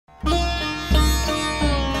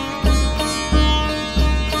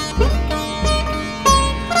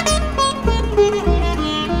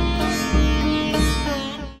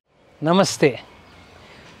Namaste.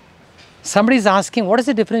 Somebody is asking, what is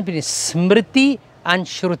the difference between smriti and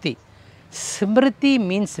shruti? Smriti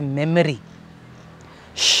means memory.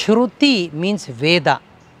 Shruti means Veda.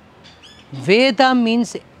 Veda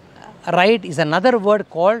means right is another word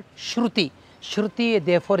called shruti. Shruti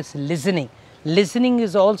therefore is listening. Listening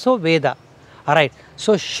is also Veda. Alright.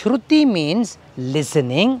 So shruti means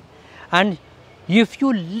listening, and if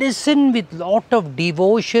you listen with lot of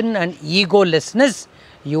devotion and egolessness,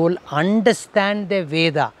 you will understand the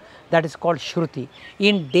Veda. That is called shruti.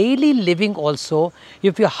 In daily living also,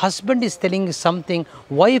 if your husband is telling you something,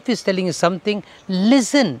 wife is telling you something,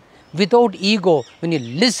 listen without ego. When you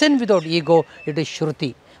listen without ego, it is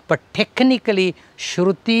shruti. But technically,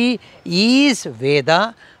 shruti is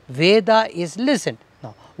Veda, Veda is listened.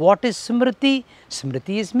 Now, what is smriti?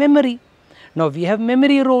 Smriti is memory. Now, we have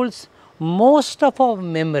memory roles. Most of our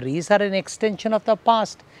memories are an extension of the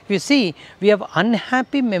past. You see, we have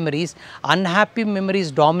unhappy memories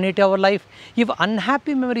dominate our life. If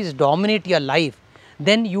unhappy memories dominate your life,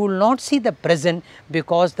 then you will not see the present,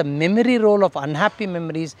 because the memory role of unhappy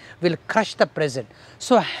memories will crush the present.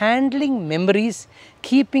 So, handling memories,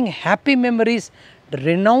 keeping happy memories,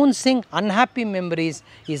 renouncing unhappy memories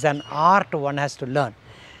is an art one has to learn.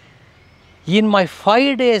 In my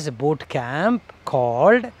 5 days boot camp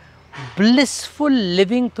called Blissful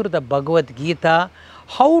Living Through the Bhagavad Gita,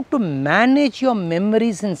 how to manage your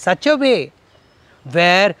memories in such a way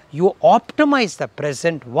where you optimize the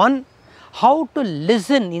present one, how to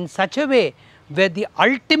listen in such a way where the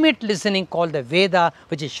ultimate listening called the Veda,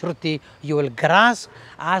 which is Shruti, you will grasp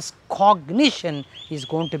as cognition is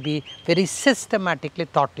going to be very systematically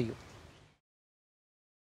taught to you.